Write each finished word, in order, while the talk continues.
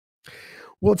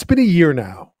Well, it's been a year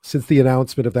now since the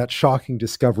announcement of that shocking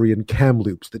discovery in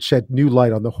Kamloops that shed new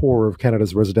light on the horror of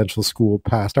Canada's residential school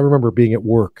past. I remember being at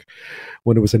work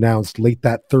when it was announced late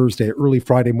that Thursday, early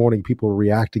Friday morning, people were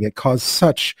reacting. It caused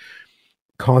such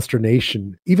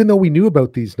consternation, even though we knew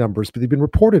about these numbers, but they'd been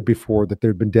reported before that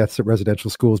there had been deaths at residential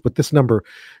schools. But this number,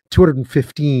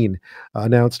 215,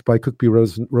 announced by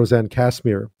Rosanne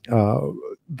Casimir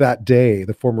that day,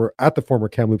 the former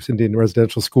Kamloops Indian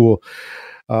Residential School,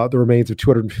 the remains of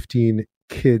 215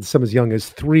 kids, some as young as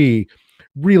 3,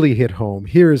 really hit home.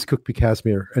 Here's Kukpi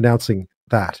Casimir announcing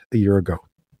that a year ago.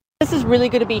 This is really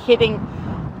going to be hitting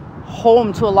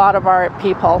home to a lot of our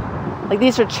people. Like,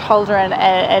 these are children,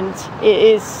 and it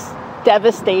is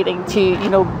devastating to,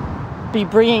 be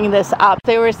bringing this up.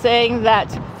 They were saying that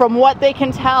from what they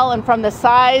can tell and from the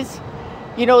size,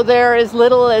 they're as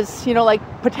little as,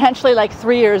 potentially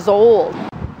 3 years old.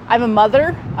 I'm a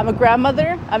mother, I'm a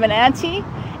grandmother, I'm an auntie,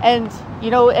 and,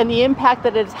 and the impact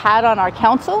that it's had on our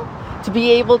council to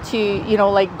be able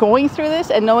to, going through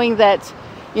this and knowing that,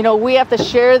 we have to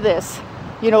share this,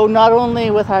 not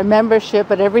only with our membership,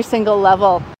 but every single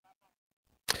level.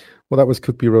 Well, that was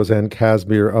Kukpi Rosanne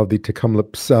Casimir of the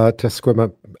Tk'emlúps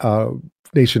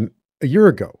Nation a year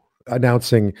ago,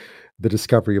 announcing the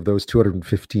discovery of those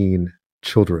 215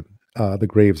 children, the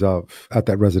graves of, at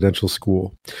that residential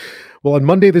school. Well, on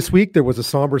Monday this week, there was a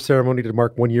somber ceremony to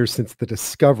mark 1 year since the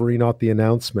discovery, not the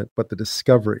announcement, but the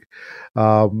discovery.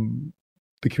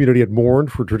 The community had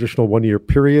mourned for a traditional 1 year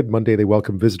period. Monday, they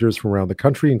welcomed visitors from around the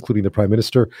country, including the Prime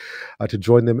Minister, to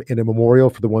join them in a memorial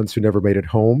for the ones who never made it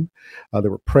home. There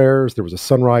were prayers. There was a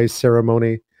sunrise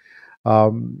ceremony.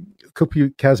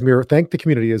 Kukpi Casimir thanked the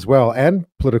community as well, and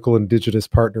political Indigenous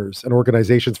partners and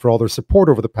organizations for all their support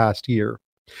over the past year.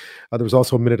 There was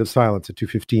also a minute of silence at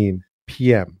 2:15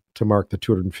 p.m. to mark the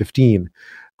 215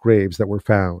 graves that were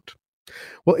found.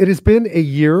 Well, it has been a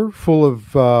year full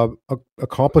of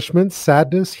accomplishments,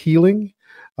 sadness, healing,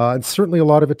 and certainly a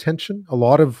lot of attention, a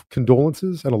lot of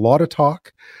condolences, and a lot of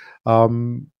talk.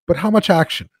 But how much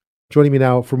action? Joining me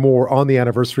now for more on the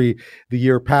anniversary, the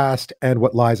year past, and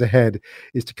what lies ahead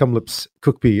is Tk'emlúps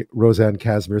Kukpi Rosanne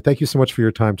Casimir. Thank you so much for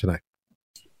your time tonight.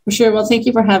 For sure. Well, thank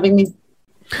you for having me.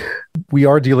 We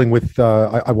are dealing with,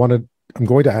 I'm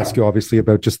going to ask you obviously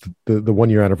about just the 1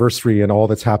 year anniversary and all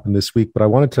that's happened this week, but I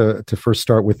wanted to first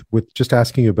start with just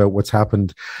asking you about what's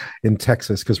happened in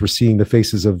Texas, because we're seeing the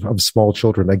faces of small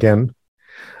children again,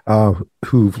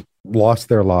 who've lost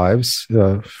their lives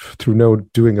through no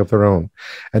doing of their own.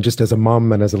 And just as a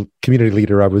mom and as a community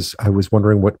leader, I was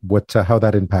wondering how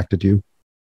that impacted you.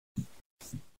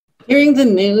 Hearing the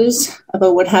news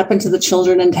about what happened to the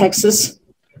children in Texas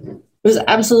was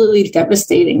absolutely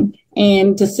devastating.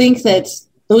 And to think that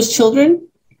those children,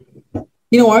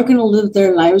 aren't going to live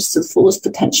their lives to the fullest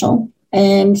potential.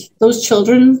 And those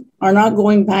children are not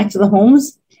going back to the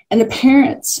homes, and the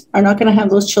parents are not going to have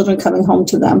those children coming home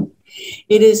to them.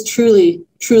 It is truly,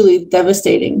 truly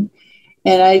devastating.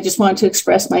 And I just want to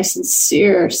express my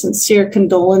sincere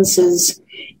condolences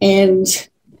and,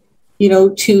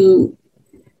 to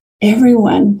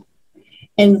everyone.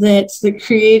 And that the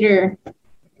Creator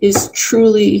is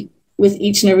truly with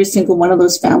each and every single one of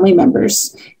those family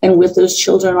members and with those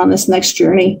children on this next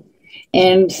journey.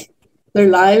 And their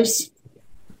lives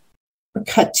are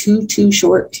cut too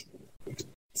short.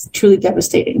 It's truly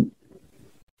devastating.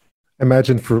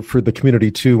 Imagine for the community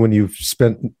too, when you've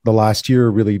spent the last year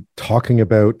really talking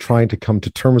about trying to come to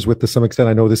terms with, to some extent.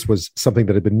 I know this was something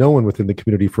that had been known within the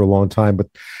community for a long time, but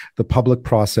the public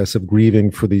process of grieving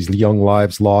for these young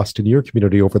lives lost in your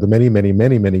community over the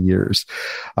many years,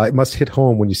 it must hit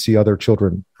home when you see other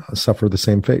children suffer the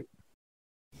same fate.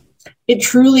 It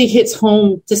truly hits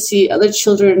home to see other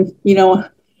children,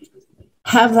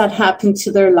 have that happen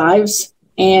to their lives,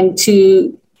 and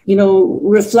to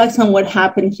reflect on what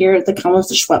happened here at the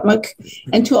Kamloops Secwépemc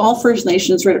and to all First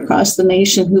Nations right across the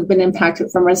nation who've been impacted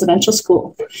from residential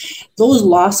school. Those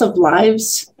loss of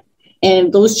lives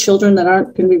and those children that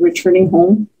aren't going to be returning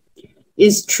home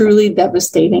is truly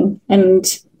devastating, and,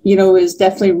 is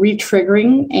definitely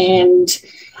re-triggering, and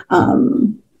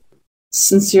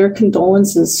sincere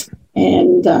condolences.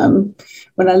 And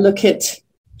when I look at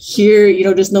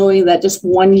here, just knowing that just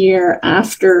 1 year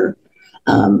after,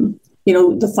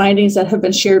 the findings that have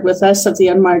been shared with us of the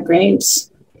unmarked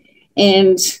graves,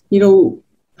 and,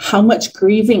 how much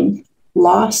grieving,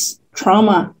 loss,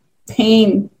 trauma,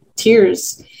 pain,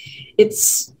 tears,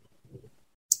 it's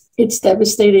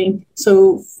devastating.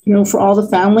 So, for all the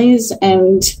families,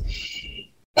 and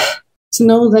to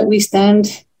know that we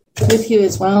stand with you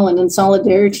as well and in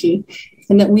solidarity,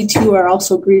 and that we too are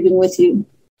also grieving with you,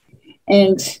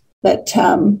 and that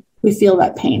we feel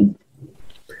that pain.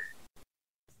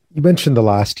 You mentioned the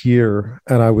last year,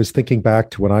 and I was thinking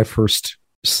back to when I first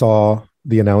saw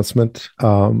the announcement,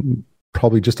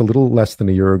 probably just a little less than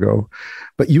a year ago.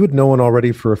 But you had known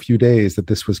already for a few days that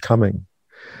this was coming.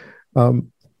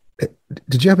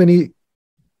 Did you have any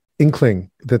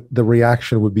inkling that the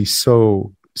reaction would be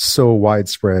so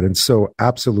widespread and so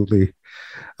absolutely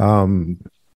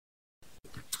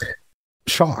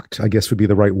shocked, I guess would be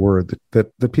the right word,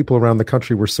 that the people around the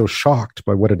country were so shocked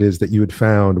by what it is that you had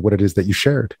found, what it is that you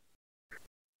shared?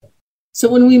 So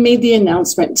when we made the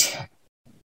announcement,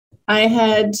 I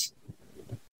had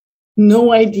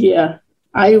no idea.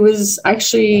 I was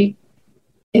actually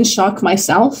in shock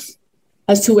myself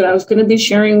as to what I was going to be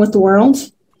sharing with the world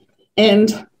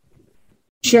and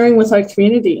sharing with our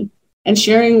community and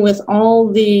sharing with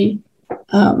all the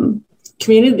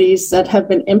communities that have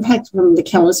been impacted from the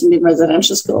Kamloops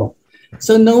Residential School.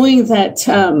 So knowing that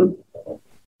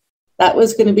that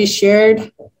was going to be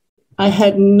shared, I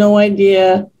had no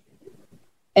idea.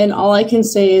 And all I can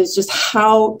say is just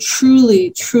how truly,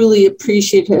 truly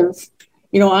appreciative,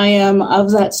 I am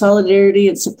of that solidarity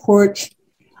and support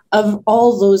of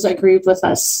all those that grieved with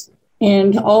us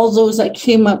and all those that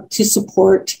came up to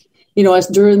support, us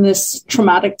during this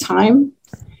traumatic time.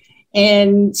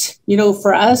 And,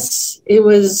 for us, it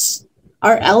was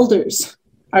our elders,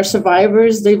 our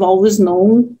survivors. They've always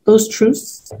known those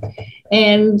truths.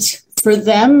 And for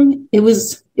them, it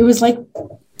was like,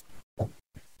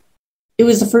 it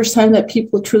was the first time that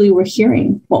people truly were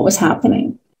hearing what was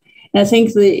happening. And I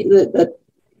think the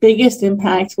biggest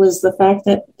impact was the fact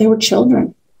that they were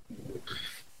children.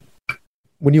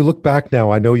 When you look back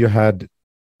now, I know you had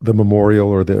the memorial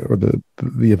or the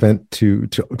event to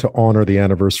honor the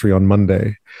anniversary on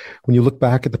Monday. When you look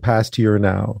back at the past year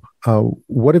now,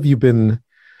 what do you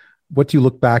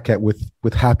look back at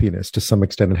with happiness to some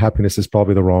extent? And happiness is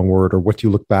probably the wrong word. Or what do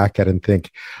you look back at and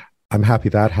think, I'm happy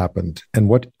that happened? And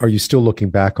what are you still looking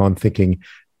back on thinking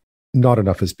not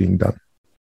enough is being done?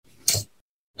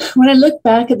 When I look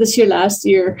back at this year, last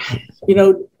year, we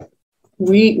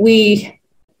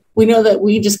know that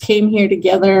we just came here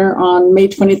together on May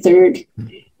 23rd,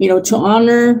 to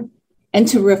honor and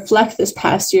to reflect this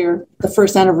past year, the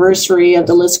first anniversary of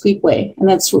the Tk'emlúps. And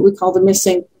that's what we call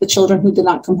the children who did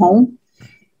not come home.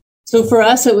 So for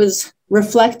us, it was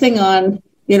reflecting on,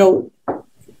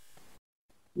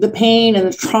 the pain and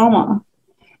the trauma.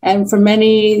 And for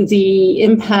many, the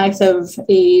impact of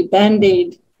a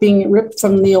Band-Aid being ripped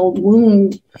from the old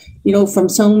wound, from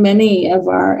so many of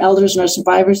our elders and our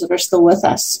survivors that are still with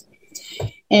us.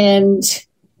 And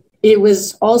it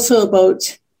was also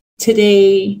about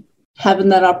today having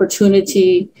that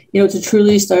opportunity,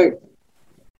 to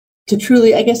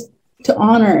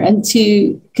honor and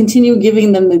to continue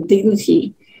giving them the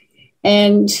dignity.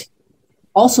 And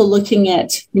also looking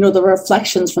at, the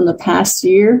reflections from the past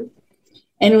year.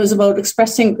 And it was about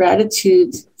expressing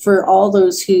gratitude for all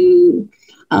those who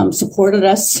supported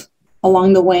us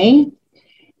along the way.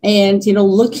 And,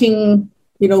 looking,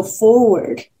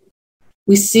 forward,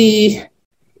 we see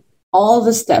all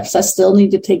the steps that still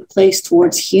need to take place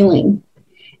towards healing.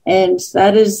 And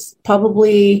that is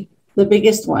probably the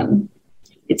biggest one.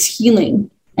 It's healing.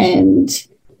 And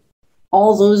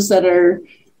all those that are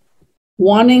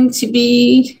wanting to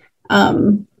be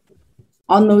on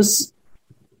those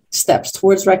steps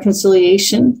towards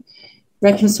reconciliation,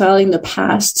 reconciling the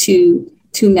past to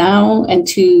now, and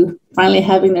to finally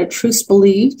having their truths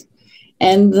believed,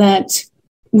 and that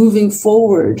moving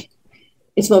forward,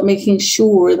 it's about making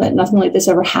sure that nothing like this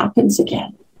ever happens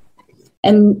again,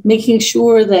 and making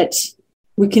sure that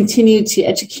we continue to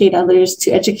educate others, to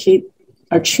educate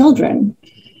our children,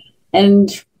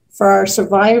 and for our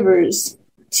survivors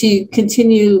to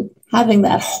continue having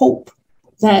that hope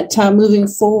that moving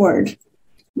forward,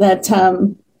 that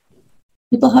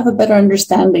people have a better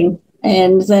understanding,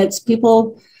 and that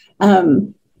people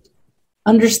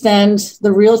understand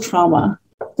the real trauma,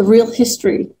 the real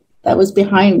history that was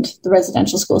behind the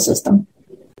residential school system.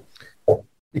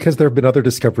 Because there have been other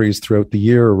discoveries throughout the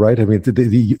year, right? I mean,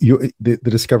 the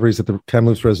discoveries at the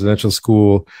Kamloops Residential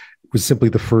School was simply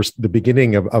the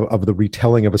beginning of the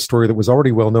retelling of a story that was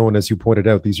already well known, as you pointed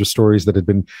out. These are stories that had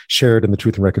been shared in the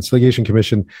Truth and Reconciliation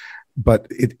Commission, but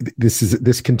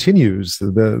this continues.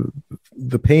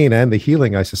 The pain and the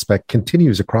healing, I suspect,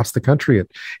 continues across the country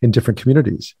in different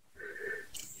communities.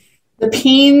 The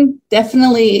pain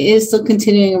definitely is still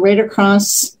continuing right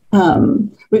across.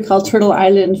 We call Turtle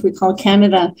Island, we call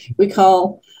Canada, we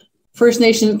call First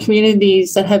Nation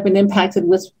communities that have been impacted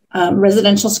with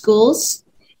residential schools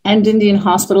and Indian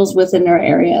hospitals within their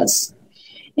areas.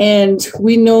 And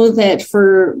we know that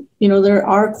there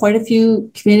are quite a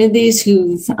few communities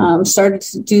who've started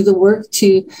to do the work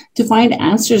to find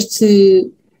answers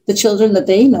to the children that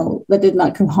they know that did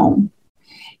not come home.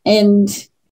 And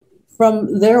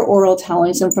from their oral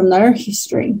tellings and from their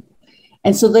history.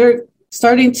 And so they're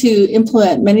starting to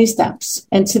implement many steps.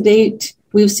 And to date,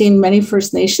 we've seen many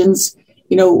First Nations,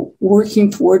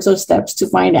 working towards those steps to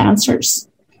find answers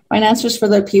for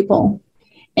their people.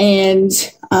 And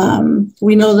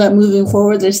we know that moving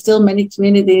forward, there's still many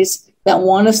communities that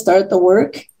want to start the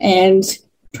work and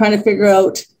trying to figure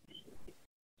out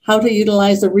how to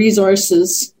utilize the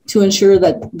resources to ensure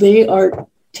that they are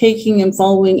taking and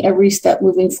following every step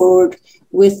moving forward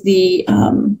with the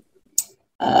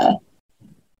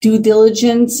due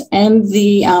diligence and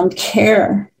the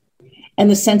care and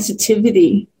the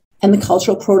sensitivity and the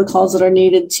cultural protocols that are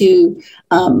needed to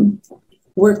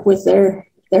work with their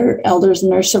elders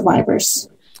and their survivors.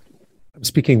 I'm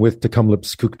speaking with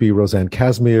Tk'emlúps Kukpi Rosanne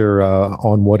Casimir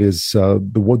on what is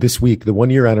this week, the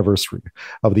 1-year anniversary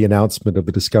of the announcement of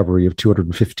the discovery of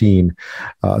 215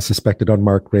 suspected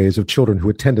unmarked graves of children who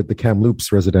attended the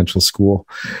Kamloops Residential School,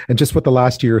 and just what the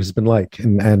last year has been like,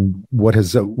 and what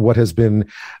has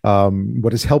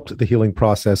helped the healing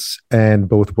process, and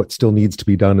both what still needs to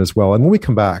be done as well. And when we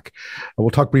come back,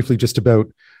 we'll talk briefly just about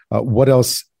what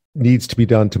else needs to be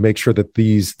done to make sure that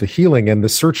the healing and the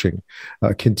searching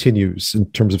continues in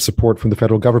terms of support from the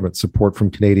federal government, support from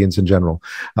Canadians in general.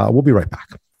 We'll be right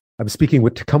back. I'm speaking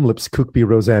with Tk'emlúps Kukpi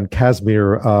Rosanne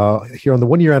Casimir here on the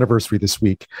 1-year anniversary this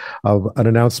week of an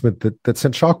announcement that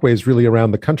sent shockwaves really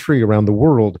around the country, around the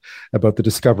world, about the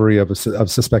discovery of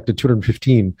suspected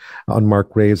 215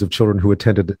 unmarked graves of children who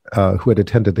had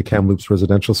attended the Kamloops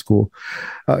Residential School.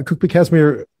 Kukpi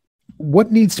Casimir,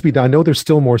 what needs to be done? I know there's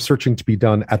still more searching to be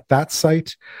done at that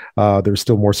site. There's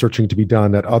still more searching to be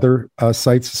done at other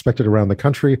sites suspected around the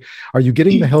country. Are you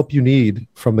getting the help you need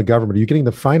from the government? Are you getting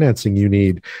the financing you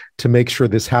need to make sure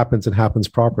this happens and happens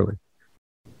properly?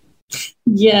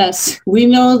 Yes, we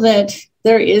know that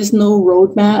there is no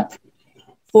roadmap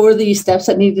for the steps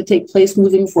that need to take place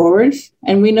moving forward.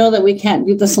 And we know that we can't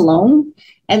do this alone.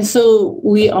 And so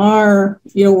we are,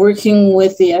 working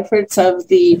with the efforts of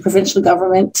the provincial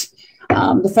government,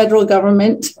 the federal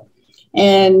government,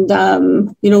 and,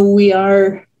 we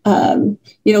are,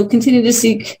 continue to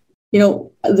seek,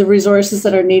 the resources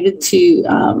that are needed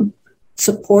to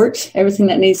support everything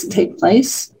that needs to take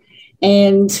place.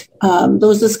 And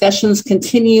those discussions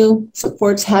continue.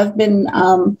 Supports have been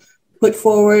put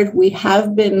forward. We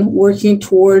have been working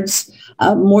towards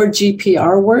more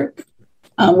GPR work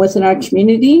within our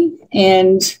community.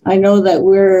 And I know that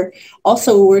we're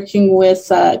also working with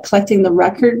collecting the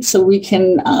record so we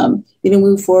can,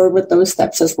 move forward with those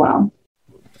steps as well.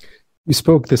 You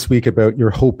spoke this week about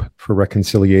your hope for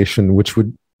reconciliation, which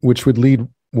would lead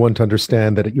one to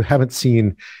understand that you haven't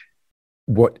seen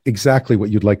exactly what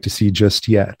you'd like to see just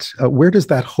yet. Where does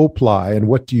that hope lie, and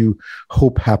what do you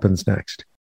hope happens next?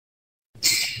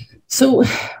 So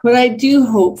what I do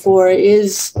hope for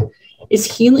is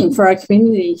healing for our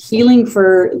community, healing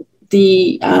for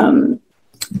the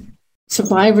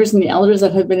survivors and the elders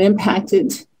that have been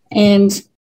impacted, and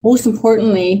most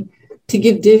importantly, to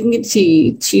give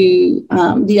dignity to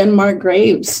the unmarked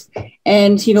graves.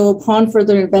 And, upon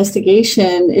further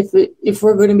investigation, if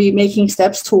we're going to be making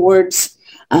steps towards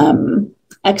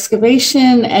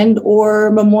excavation and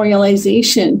or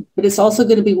memorialization, but it's also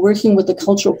going to be working with the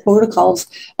cultural protocols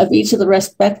of each of the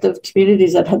respective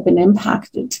communities that have been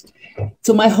impacted.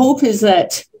 So my hope is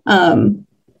that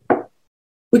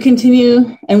we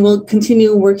continue and will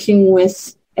continue working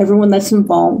with everyone that's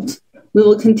involved. We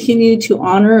will continue to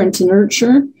honor and to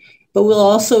nurture, but we'll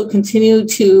also continue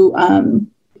to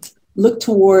look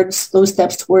towards those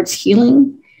steps towards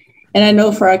healing. And I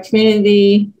know for our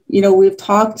community, we've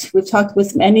talked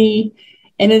with many,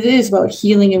 and it is about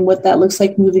healing and what that looks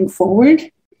like moving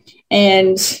forward.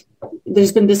 And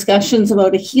there's been discussions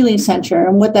about a healing center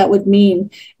and what that would mean,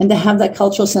 and to have that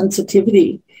cultural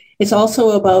sensitivity. It's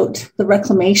also about the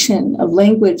reclamation of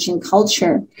language and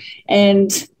culture.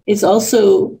 And it's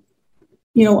also,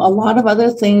 a lot of other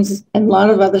things and a lot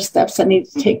of other steps that need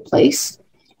to take place.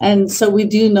 And so we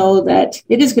do know that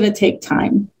it is going to take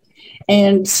time.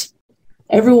 And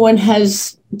everyone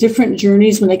has different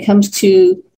journeys when it comes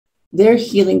to their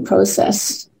healing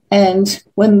process. And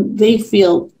when they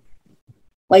feel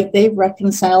like they've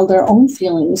reconciled their own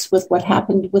feelings with what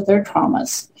happened with their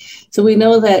traumas. So we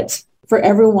know that for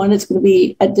everyone, it's going to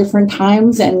be at different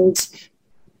times.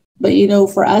 But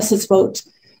for us, it's about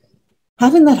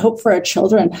having that hope for our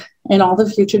children and all the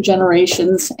future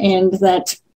generations, and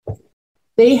that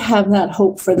they have that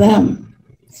hope for them.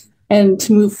 and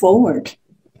to move forward.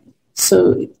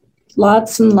 So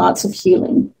lots and lots of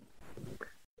healing.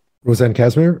 Rosanne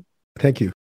Casimir, thank you.